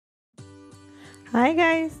Hi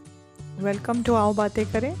guys, welcome to Aao Baatein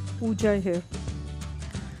Kare. Pooja here.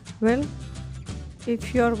 Well,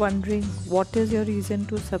 if you're wondering what is your reason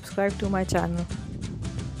to subscribe to my channel,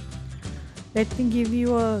 let me give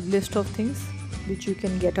you a list of things which you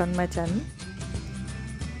can get on my channel.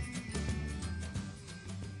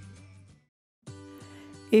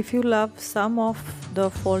 If you love some of the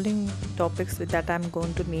following topics that I'm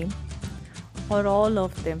going to name, or all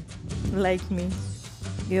of them, like me,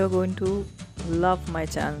 you're going to love my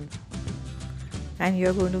channel and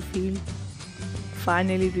you're going to feel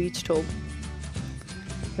finally reached home.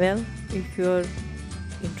 Well, if you're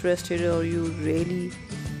interested or you really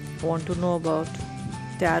want to know about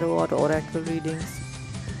tarot or oracle readings,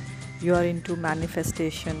 you are into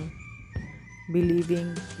manifestation,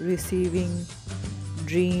 believing, receiving,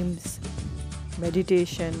 dreams,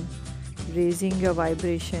 meditation, raising your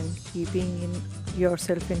vibration, keeping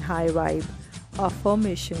yourself in high vibe,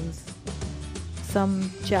 affirmations,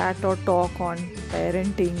 some chat or talk on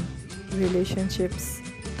parenting, relationships,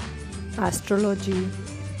 astrology,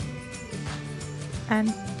 and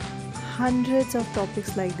hundreds of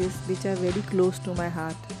topics like this which are very close to my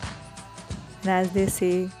heart. And as they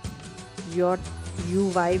say, you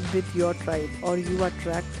vibe with your tribe or you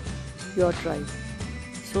attract your tribe.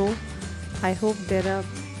 So I hope there are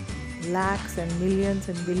lakhs and billions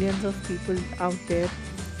of people out there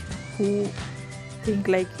who think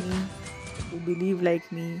like me, who believe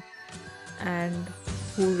like me, and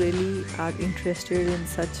who really are interested in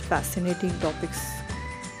such fascinating topics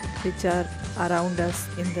which are around us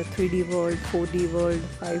in the 3D world, 4D world,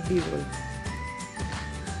 5D world.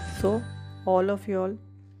 So, all of y'all,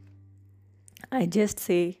 I just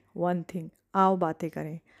say one thing, आओ बातें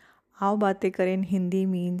करें. आओ बातें करें in Hindi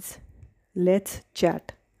means let's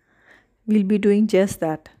chat. We'll be doing just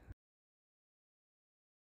that.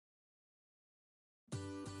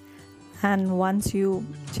 And once you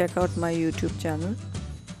check out my YouTube channel,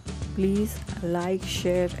 please like,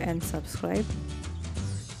 share, and subscribe.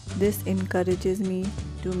 This encourages me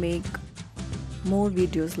to make more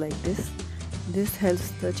videos like this. This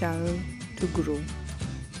helps the channel to grow.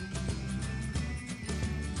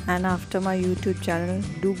 And after my YouTube channel,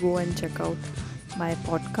 do go and check out my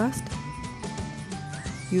podcast.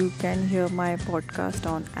 You can hear my podcast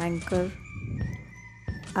on Anchor,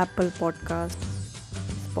 Apple Podcast,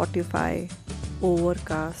 Spotify,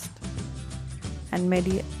 Overcast, and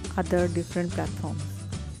many other different platforms.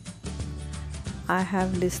 I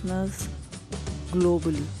have listeners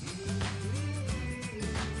globally.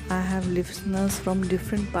 I have listeners from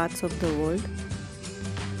different parts of the world.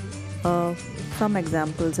 Some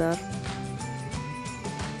examples are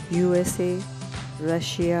USA,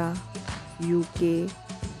 Russia, UK,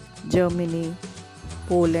 Germany,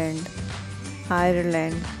 Poland,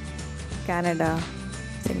 Ireland, Canada,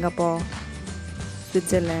 Singapore,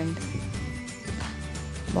 Switzerland,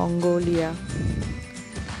 Mongolia,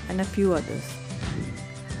 and a few others.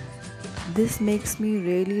 This makes me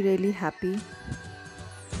really happy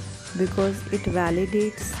because it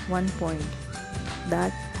validates one point,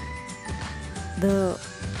 that the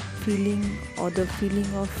feeling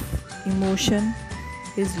of emotion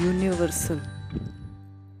is universal.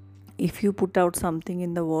 If you put out something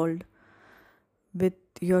in the world with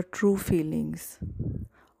your true feelings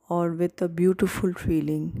or with a beautiful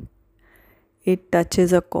feeling, it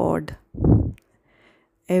touches a chord.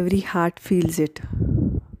 Every heart feels it,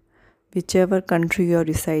 whichever country you're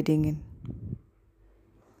residing in.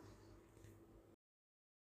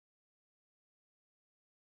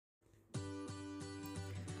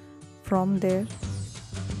 From there,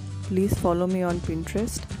 please follow me on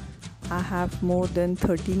Pinterest. I have more than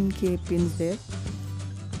 13k pins there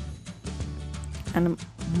and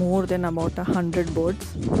more than about 100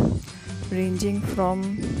 boards, ranging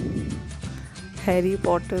from Harry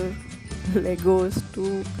Potter Legos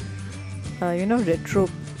to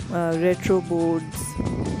retro boards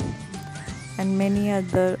and many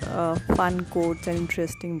other fun quotes and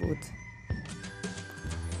interesting boards.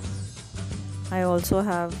 I also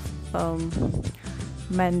have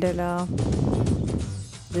mandala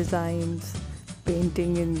designs,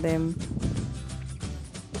 painting in them,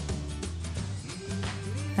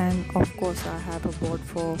 and of course I have a board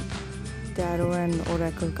for tarot and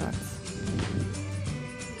oracle cards.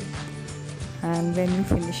 And when you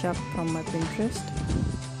finish up from my Pinterest,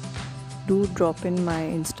 do drop in my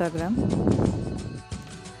Instagram.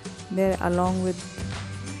 There, along with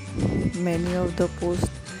many of the posts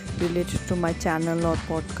related to my channel or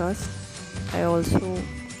podcast, I also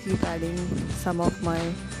keep adding some of my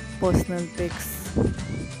personal pics,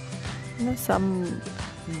 some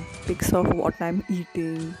pics of what I'm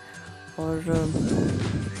eating or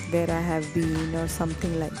where I have been or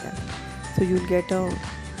something like that. So you'll get a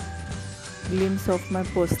glimpse of my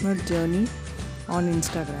personal journey on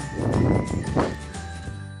Instagram.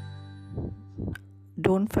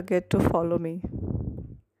 Don't forget to follow me.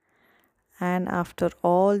 And after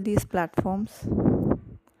all these platforms,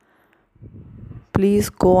 please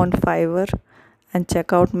go on Fiverr and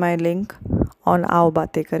check out my link on Aao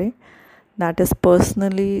Baatein Kare, that is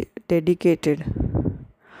personally dedicated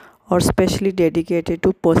or specially dedicated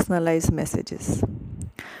to personalized messages.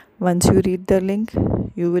 Once you read the link,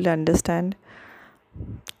 you will understand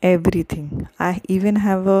everything. I even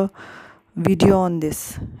have a video on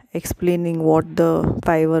this explaining what the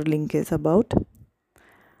Fiverr link is about.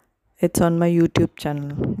 It's on my YouTube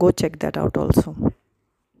channel. Go check that out also.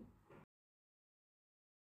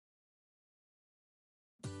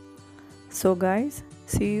 So guys,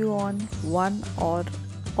 see you on one or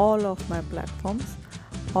all of my platforms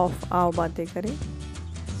of Aao Baatein Kare.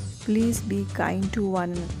 Please be kind to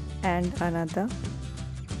one and another.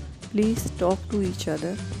 Please talk to each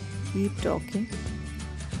other. Keep talking.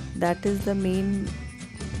 That is the main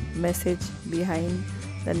message behind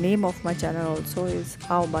the name of my channel also is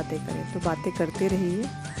Aao Baatein Kare. तो बातें करते रहिए.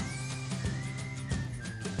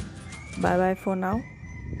 Bye bye for now.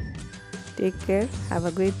 Take care. Have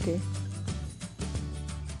a great day.